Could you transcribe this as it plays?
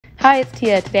Hi, it's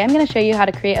Tia. Today I'm going to show you how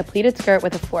to create a pleated skirt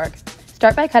with a fork.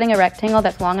 Start by cutting a rectangle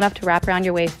that's long enough to wrap around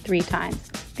your waist 3 times.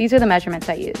 These are the measurements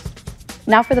I used.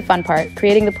 Now for the fun part,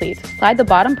 creating the pleats. Slide the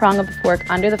bottom prong of the fork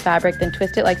under the fabric, then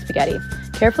twist it like spaghetti.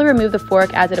 Carefully remove the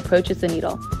fork as it approaches the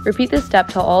needle. Repeat this step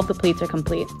till all of the pleats are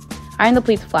complete. Iron the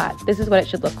pleats flat. This is what it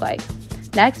should look like.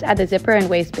 Next, add the zipper and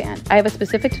waistband. I have a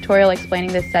specific tutorial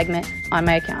explaining this segment on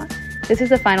my account. This is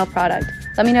the final product.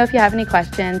 Let me know if you have any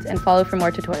questions and follow for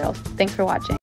more tutorials. Thanks for watching.